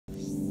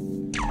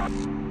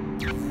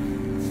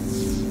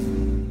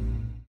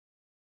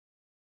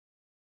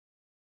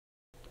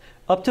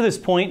Up to this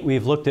point,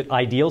 we've looked at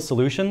ideal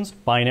solutions,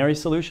 binary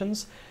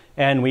solutions,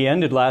 and we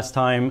ended last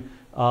time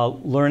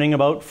learning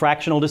about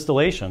fractional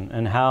distillation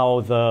and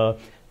how the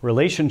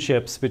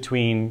relationships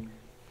between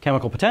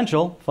chemical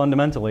potential,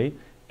 fundamentally,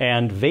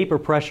 and vapor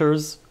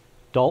pressures,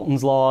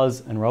 Dalton's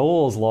laws and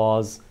Raoult's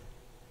laws,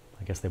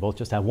 I guess they both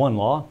just have one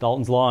law,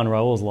 Dalton's law and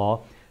Raoult's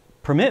law,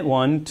 permit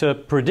one to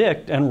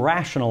predict and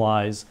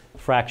rationalize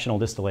fractional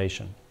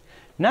distillation.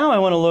 Now I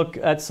want to look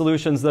at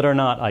solutions that are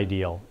not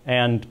ideal,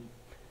 and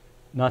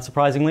not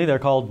surprisingly, they're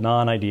called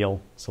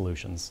non-ideal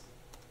solutions.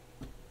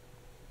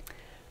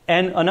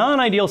 And a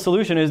non-ideal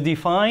solution is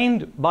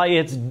defined by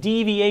its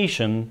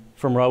deviation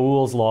from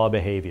Raoult's law of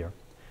behavior.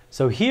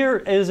 So here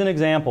is an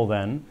example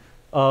then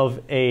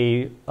of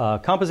a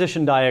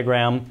composition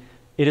diagram.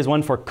 It is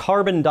one for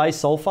carbon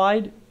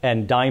disulfide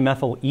and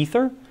dimethyl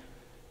ether.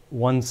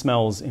 One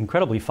smells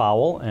incredibly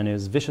foul and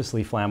is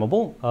viciously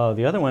flammable.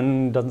 The other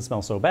one doesn't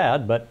smell so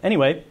bad, but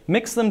anyway,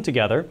 mix them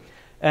together.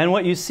 And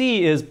what you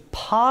see is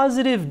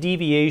positive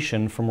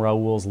deviation from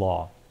Raoult's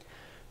law.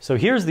 So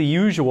here's the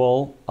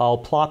usual. I'll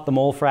plot the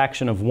mole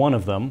fraction of one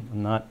of them.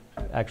 I'm not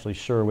actually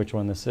sure which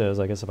one this is.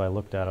 I guess if I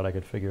looked at it, I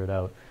could figure it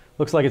out.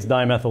 Looks like it's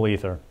dimethyl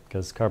ether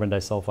because carbon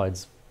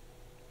disulfide's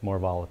more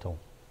volatile.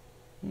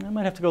 I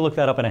might have to go look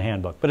that up in a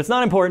handbook, but it's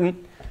not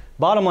important.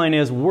 Bottom line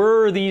is,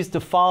 were these to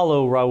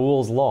follow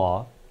Raoult's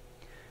law,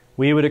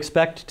 we would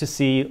expect to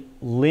see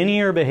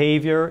linear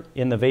behavior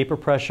in the vapor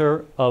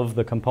pressure of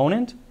the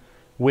component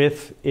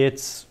with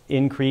its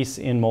increase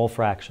in mole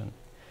fraction.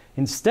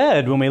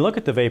 Instead, when we look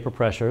at the vapor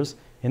pressures,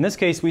 in this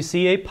case we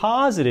see a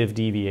positive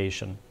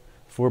deviation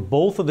for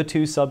both of the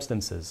two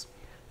substances.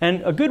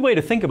 And a good way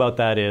to think about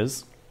that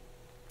is,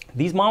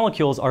 these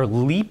molecules are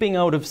leaping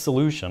out of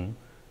solution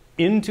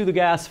into the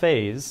gas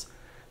phase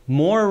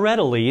more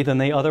readily than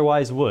they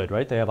otherwise would,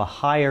 right? They have a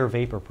higher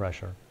vapor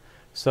pressure.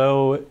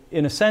 So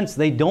in a sense,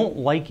 they don't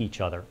like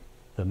each other.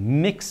 The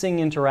mixing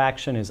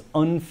interaction is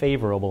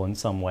unfavorable in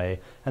some way,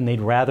 and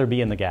they'd rather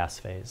be in the gas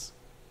phase.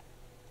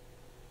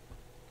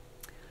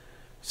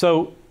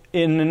 So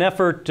in an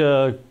effort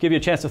to give you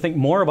a chance to think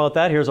more about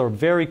that, here's a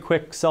very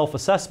quick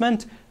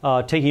self-assessment,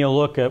 taking a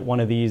look at one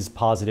of these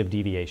positive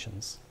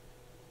deviations.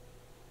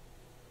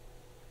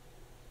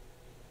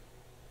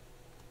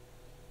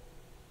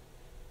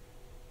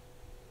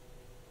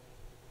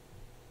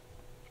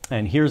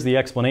 And here's the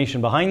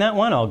explanation behind that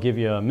one. I'll give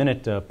you a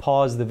minute to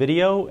pause the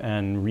video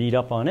and read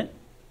up on it.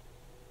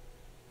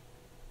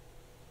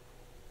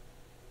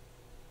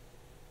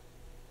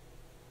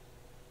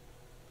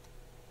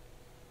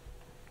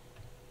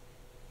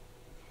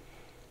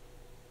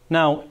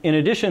 Now, in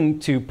addition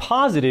to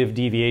positive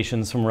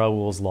deviations from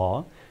Raoult's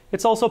law,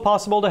 it's also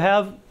possible to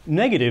have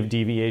negative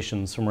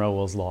deviations from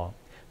Raoult's law.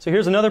 So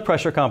here's another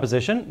pressure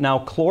composition. Now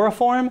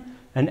chloroform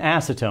and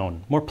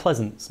acetone, more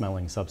pleasant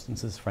smelling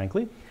substances,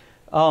 frankly.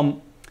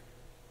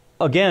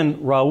 Again,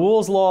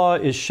 Raoult's law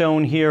is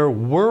shown here.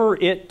 Were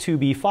it to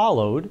be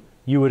followed,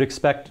 you would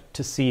expect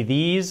to see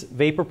these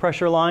vapor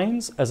pressure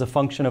lines as a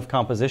function of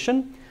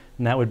composition,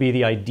 and that would be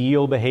the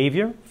ideal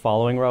behavior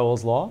following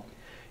Raoult's law.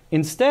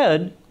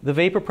 Instead, the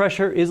vapor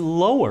pressure is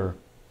lower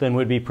than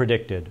would be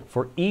predicted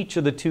for each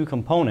of the two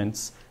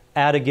components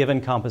at a given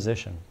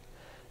composition.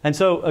 And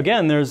so,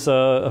 again, there's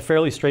a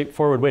fairly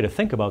straightforward way to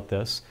think about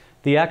this.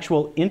 The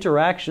actual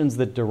interactions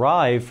that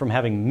derive from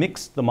having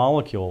mixed the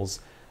molecules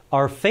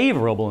are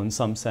favorable in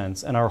some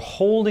sense and are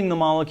holding the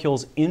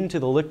molecules into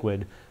the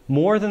liquid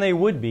more than they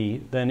would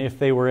be than if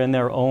they were in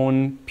their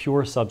own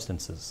pure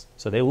substances.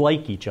 So they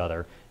like each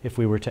other if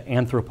we were to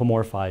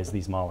anthropomorphize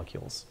these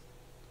molecules.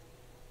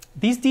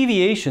 These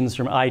deviations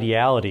from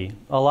ideality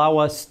allow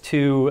us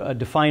to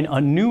define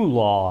a new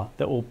law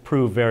that will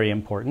prove very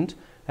important,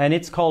 and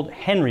it's called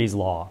Henry's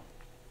law.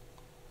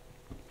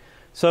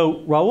 So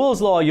Raoult's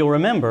law, you'll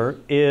remember,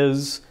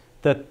 is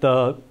that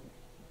the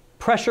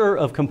pressure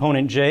of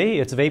component J,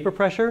 its vapor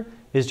pressure,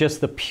 is just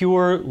the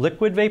pure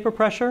liquid vapor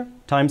pressure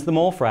times the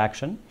mole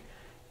fraction.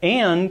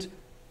 And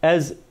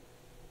as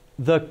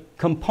the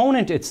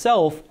component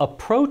itself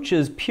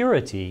approaches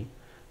purity,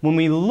 when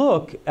we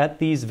look at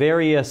these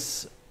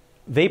various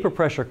vapor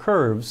pressure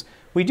curves,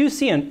 we do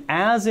see an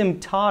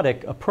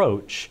asymptotic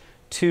approach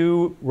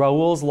to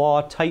Raoult's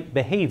law type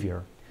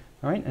behavior.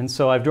 All right, and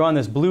so I've drawn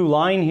this blue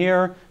line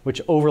here,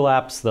 which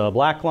overlaps the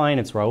black line.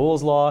 It's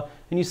Raoult's law.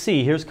 And you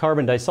see, here's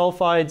carbon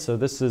disulfide. So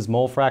this is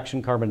mole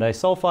fraction carbon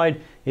disulfide.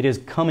 It is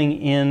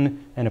coming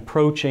in and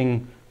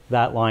approaching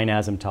that line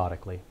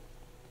asymptotically.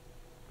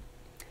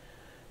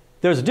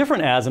 There's a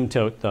different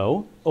asymptote,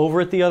 though,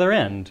 over at the other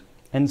end.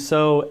 And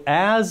so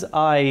as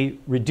I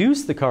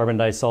reduce the carbon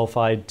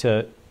disulfide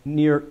to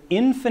near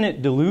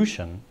infinite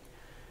dilution,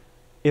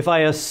 if I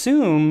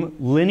assume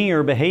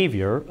linear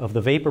behavior of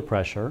the vapor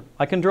pressure,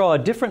 I can draw a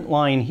different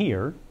line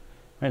here,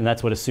 and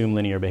that's what assume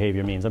linear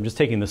behavior means. I'm just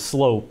taking the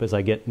slope as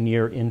I get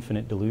near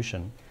infinite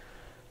dilution.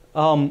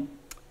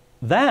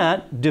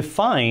 That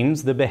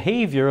defines the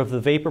behavior of the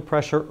vapor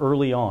pressure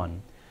early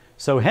on.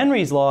 So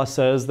Henry's law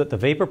says that the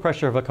vapor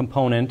pressure of a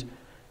component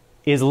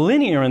is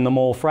linear in the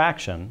mole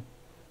fraction,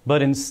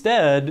 but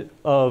instead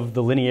of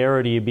the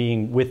linearity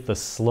being with the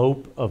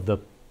slope of the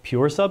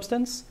pure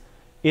substance,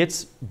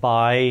 it's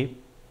by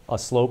a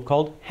slope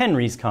called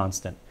Henry's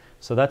constant.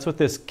 So that's what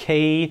this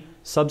K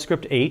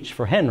subscript H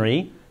for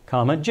Henry,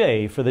 comma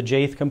J for the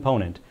jth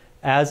component,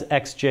 as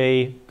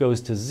xj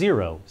goes to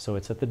 0. So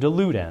it's at the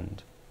dilute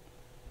end.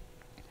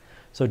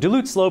 So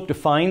dilute slope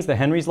defines the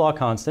Henry's law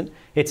constant.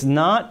 It's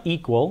not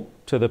equal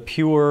to the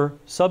pure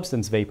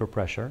substance vapor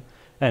pressure.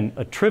 And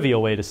a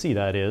trivial way to see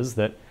that is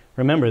that,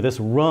 remember, this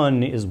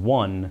run is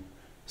 1.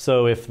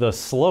 So if the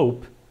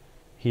slope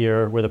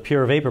here, where the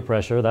pure vapor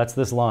pressure, that's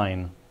this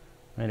line,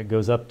 right? It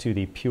goes up to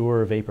the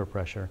pure vapor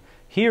pressure.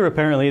 Here,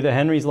 apparently, the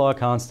Henry's law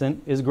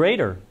constant is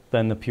greater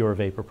than the pure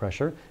vapor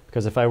pressure,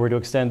 because if I were to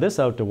extend this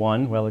out to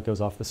 1, well, it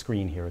goes off the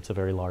screen here. It's a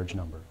very large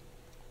number.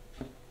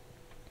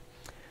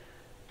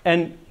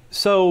 And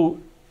so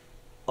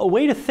a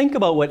way to think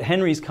about what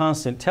Henry's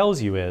constant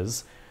tells you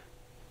is,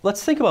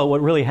 let's think about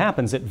what really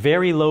happens at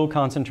very low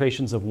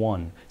concentrations of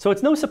 1. So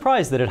it's no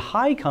surprise that at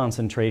high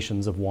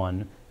concentrations of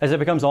 1, as it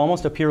becomes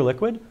almost a pure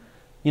liquid,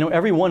 you know,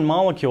 every one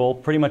molecule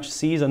pretty much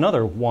sees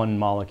another one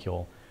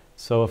molecule.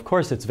 So of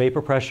course its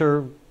vapor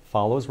pressure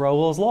follows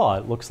Raoult's law.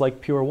 It looks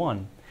like pure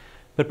 1.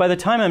 But by the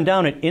time I'm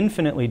down at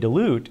infinitely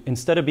dilute,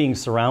 instead of being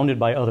surrounded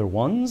by other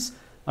 1s,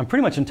 I'm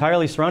pretty much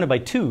entirely surrounded by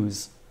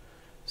 2s.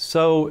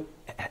 So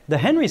the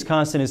Henry's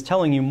constant is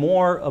telling you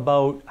more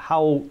about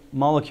how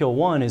molecule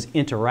 1 is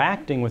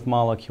interacting with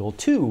molecule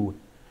 2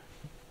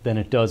 than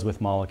it does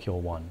with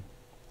molecule 1.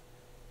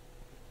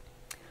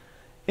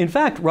 In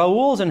fact,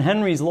 Raoult's and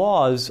Henry's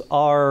laws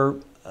are,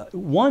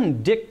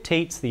 one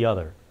dictates the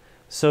other.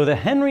 So the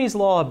Henry's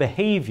law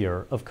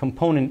behavior of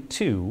component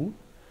 2,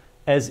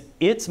 as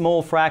its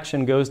mole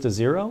fraction goes to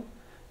 0,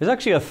 is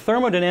actually a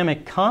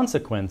thermodynamic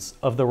consequence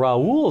of the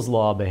Raoult's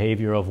law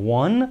behavior of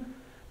 1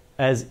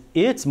 as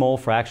its mole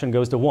fraction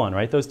goes to 1,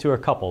 right? Those two are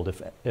coupled.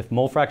 If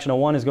mole fraction of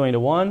 1 is going to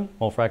 1,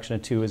 mole fraction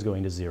of 2 is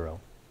going to 0.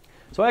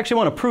 So I actually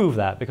want to prove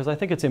that because I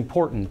think it's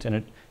important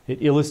and it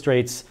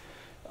illustrates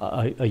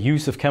a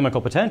use of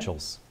chemical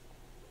potentials.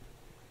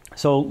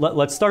 So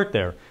let's start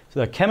there. So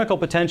the chemical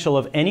potential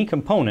of any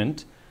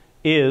component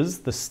is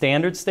the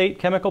standard state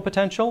chemical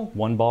potential,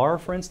 1 bar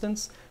for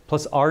instance,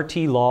 plus RT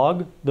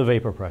log the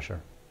vapor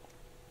pressure.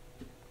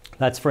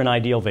 That's for an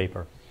ideal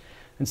vapor.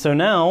 And so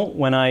now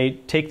when I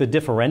take the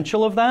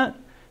differential of that,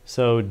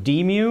 so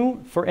d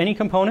mu for any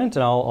component,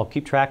 and I'll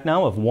keep track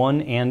now of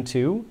 1 and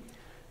 2,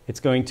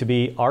 it's going to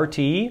be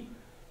RT.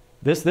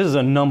 This is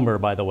a number,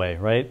 by the way,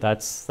 right?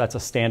 That's a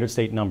standard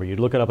state number.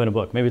 You'd look it up in a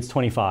book. Maybe it's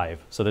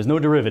 25. So there's no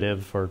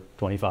derivative for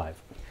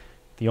 25.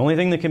 The only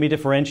thing that can be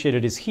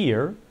differentiated is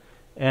here.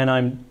 And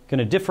I'm going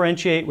to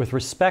differentiate with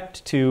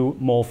respect to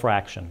mole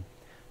fraction.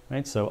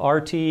 Right? So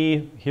RT,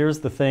 here's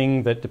the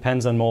thing that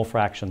depends on mole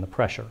fraction, the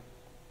pressure.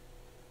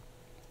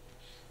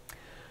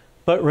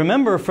 But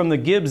remember from the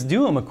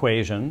Gibbs-Duhem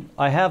equation,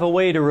 I have a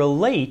way to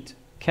relate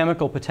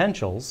chemical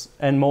potentials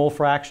and mole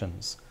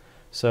fractions.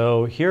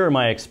 So here are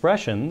my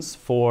expressions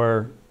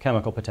for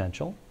chemical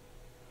potential.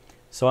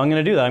 So I'm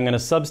going to do that. I'm going to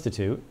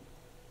substitute.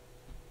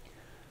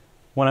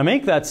 When I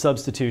make that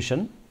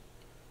substitution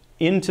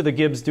into the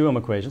Gibbs-Duhem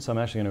equation, so I'm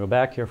actually going to go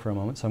back here for a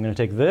moment. So I'm going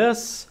to take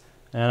this,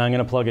 and I'm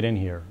going to plug it in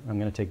here. I'm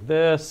going to take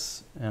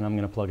this, and I'm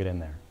going to plug it in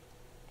there.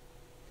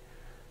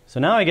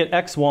 So now I get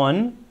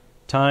x1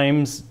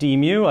 times d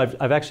mu.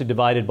 I've actually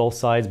divided both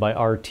sides by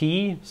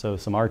RT, so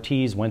some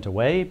RTs went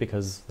away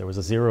because there was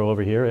a 0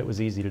 over here. It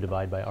was easy to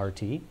divide by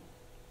RT.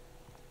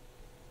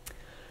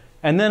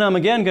 And then I'm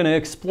again going to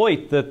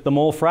exploit that the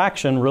mole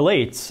fraction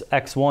relates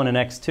x1 and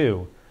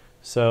x2.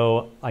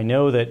 So I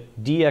know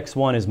that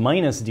dx1 is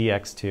minus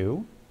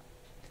dx2.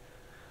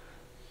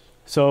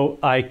 So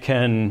I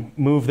can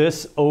move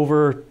this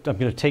over. I'm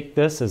going to take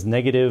this as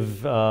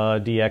negative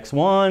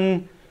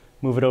dx1,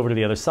 move it over to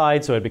the other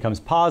side so it becomes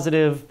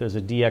positive. There's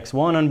a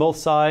dx1 on both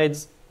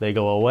sides. They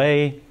go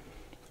away.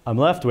 I'm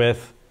left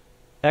with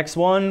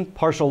x1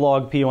 partial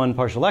log p1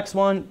 partial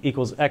x1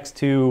 equals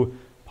x2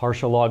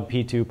 partial log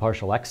p2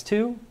 partial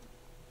x2.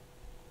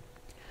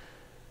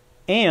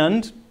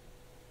 And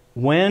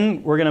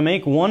when we're going to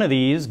make one of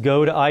these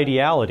go to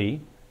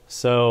ideality,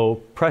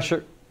 so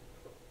pressure,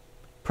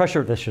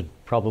 this should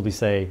probably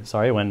say,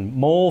 sorry, when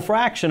mole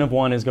fraction of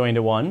 1 is going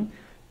to 1,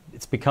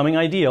 it's becoming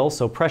ideal,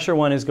 so pressure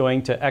 1 is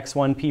going to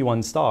x1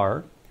 p1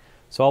 star.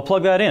 So I'll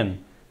plug that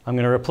in. I'm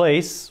going to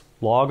replace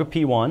log of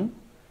p1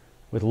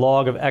 with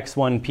log of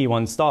x1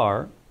 p1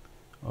 star.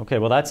 Okay,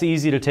 well that's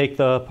easy to take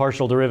the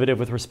partial derivative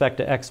with respect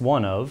to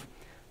x1 of.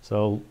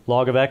 So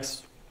log of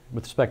x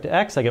with respect to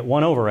x, I get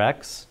 1 over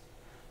x.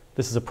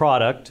 This is a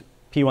product.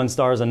 P1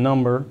 star is a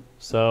number,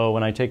 so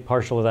when I take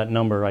partial of that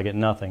number, I get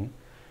nothing.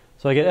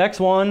 So I get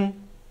x1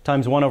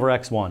 times 1 over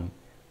x1.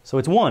 So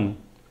it's 1.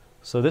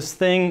 So this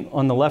thing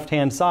on the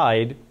left-hand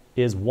side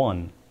is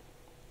 1.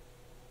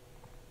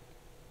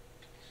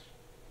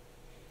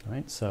 All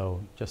right,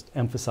 so just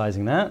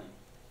emphasizing that.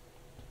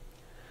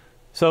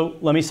 So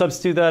let me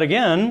substitute that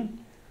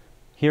again.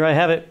 Here I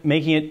have it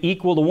making it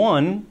equal to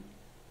 1.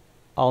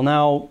 I'll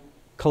now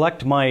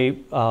collect my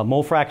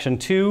mole fraction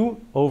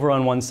 2 over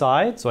on one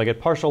side. So I get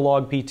partial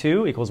log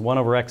P2 equals 1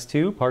 over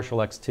x2, partial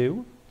x2.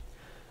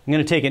 I'm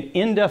going to take an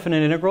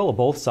indefinite integral of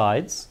both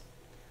sides.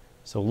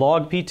 So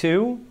log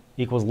P2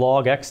 equals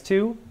log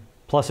x2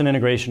 plus an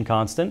integration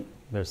constant.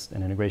 There's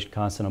an integration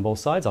constant on both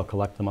sides. I'll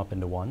collect them up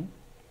into 1.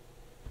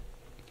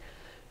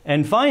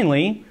 And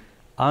finally,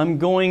 I'm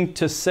going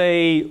to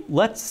say,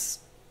 let's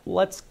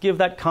give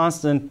that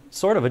constant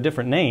sort of a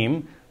different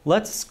name.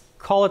 Let's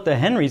call it the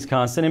Henry's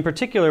constant. In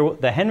particular,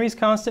 the Henry's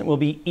constant will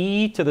be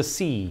e to the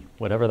c,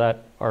 whatever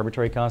that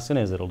arbitrary constant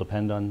is. It'll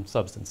depend on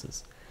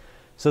substances.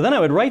 So then I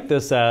would write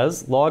this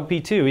as log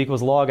P2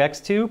 equals log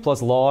x2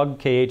 plus log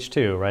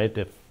kh2, right?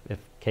 If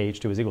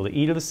kh2 is equal to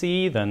e to the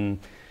c, then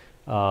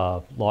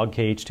log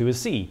kh2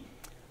 is c.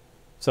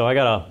 So I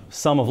got a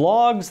sum of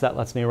logs. That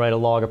lets me write a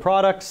log of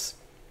products.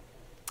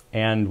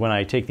 And when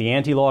I take the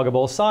anti-log of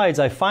both sides,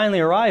 I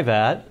finally arrive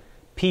at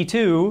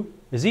P2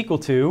 is equal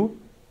to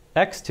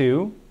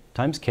x2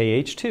 times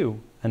kh2.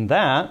 And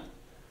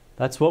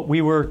that's what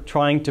we were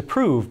trying to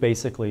prove,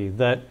 basically,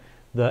 that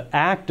the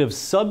act of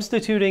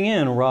substituting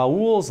in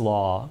Raoult's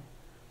law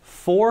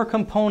for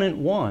component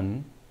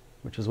 1,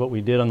 which is what we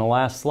did on the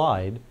last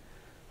slide,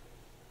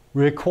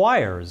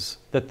 requires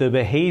that the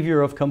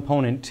behavior of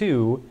component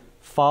 2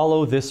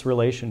 follow this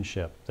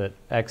relationship, that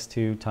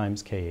x2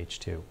 times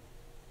kh2.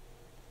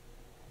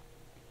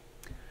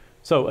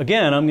 So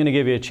again, I'm going to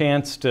give you a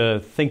chance to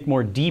think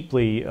more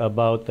deeply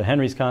about the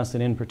Henry's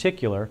constant in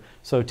particular.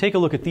 So take a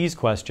look at these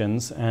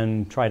questions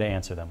and try to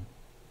answer them.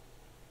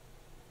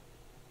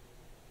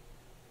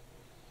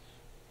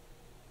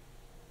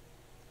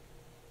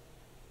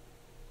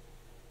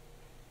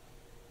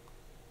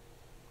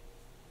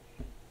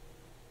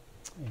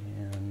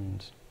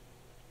 And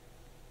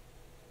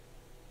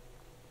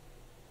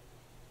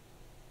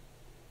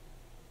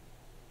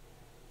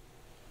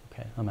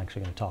okay, I'm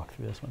actually going to talk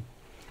through this one.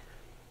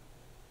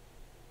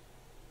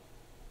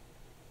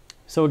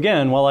 So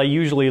again, while I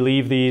usually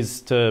leave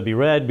these to be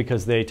read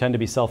because they tend to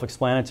be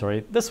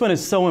self-explanatory, this one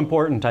is so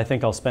important I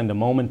think I'll spend a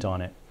moment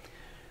on it.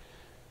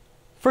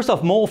 First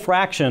off, mole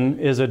fraction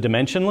is a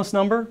dimensionless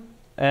number.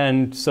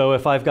 And so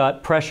if I've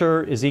got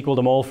pressure is equal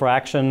to mole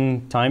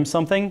fraction times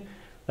something,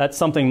 that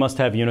something must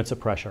have units of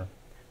pressure.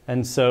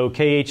 And so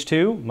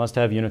kh2 must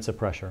have units of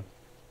pressure.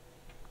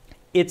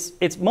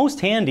 It's most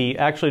handy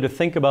actually to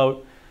think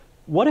about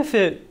what if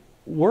it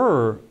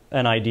were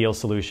an ideal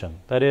solution?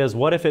 That is,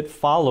 what if it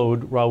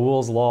followed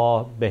Raoult's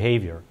law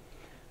behavior?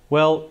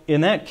 Well,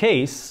 in that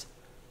case,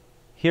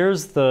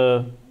 here's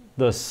the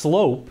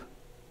slope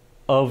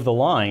of the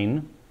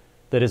line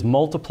that is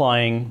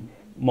multiplying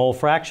mole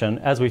fraction.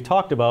 As we've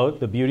talked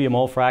about, the beauty of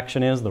mole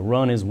fraction is the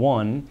run is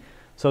 1.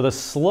 So the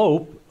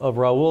slope of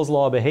Raoult's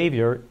law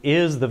behavior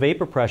is the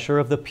vapor pressure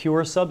of the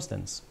pure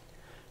substance.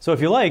 So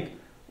if you like,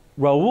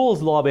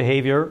 Raoult's law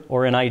behavior,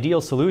 or an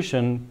ideal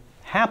solution,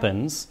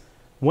 happens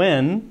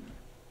when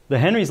the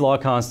Henry's law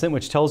constant,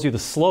 which tells you the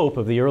slope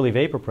of the early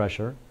vapor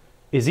pressure,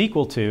 is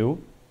equal to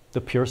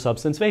the pure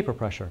substance vapor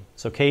pressure.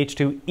 So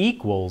kh2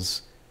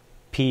 equals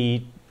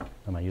P,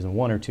 am I using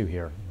 1 or 2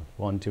 here?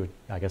 1, 2,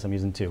 I guess I'm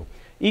using 2.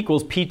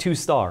 Equals P2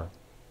 star.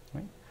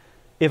 Right?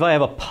 If I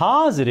have a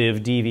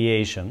positive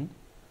deviation,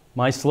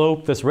 my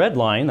slope, this red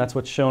line, that's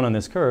what's shown on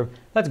this curve,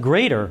 that's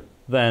greater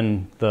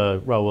than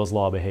the Raoult's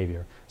law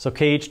behavior. So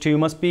kh2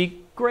 must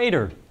be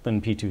greater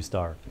than P2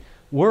 star.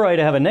 Were I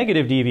to have a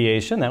negative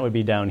deviation, that would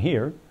be down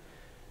here,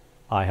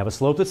 I have a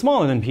slope that's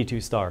smaller than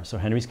P2 star. So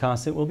Henry's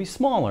constant will be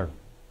smaller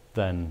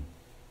than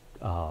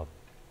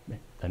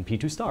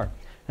P2 star.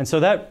 And so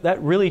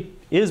that really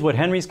is what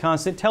Henry's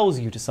constant tells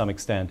you to some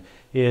extent,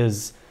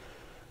 is,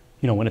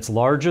 you know, when it's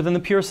larger than the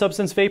pure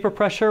substance vapor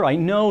pressure, I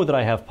know that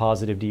I have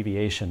positive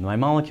deviation. My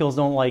molecules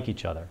don't like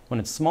each other. When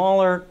it's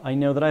smaller, I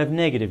know that I have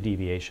negative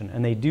deviation,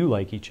 and they do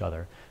like each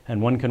other.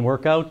 And one can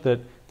work out that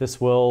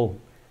this will,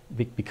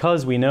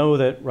 because we know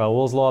that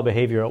Raoult's law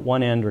behavior at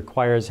one end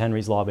requires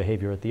Henry's law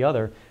behavior at the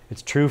other,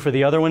 it's true for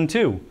the other one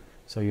too.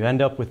 So you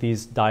end up with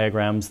these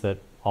diagrams that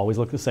always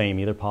look the same,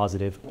 either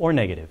positive or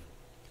negative.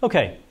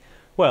 Okay,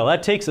 well,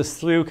 that takes us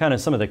through kind of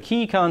some of the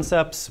key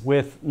concepts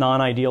with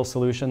non-ideal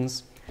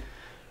solutions.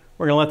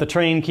 We're going to let the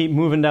train keep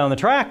moving down the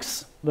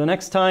tracks. The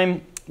next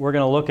time, we're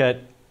going to look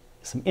at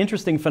some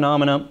interesting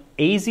phenomena,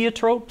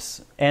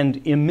 azeotropes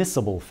and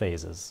immiscible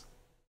phases.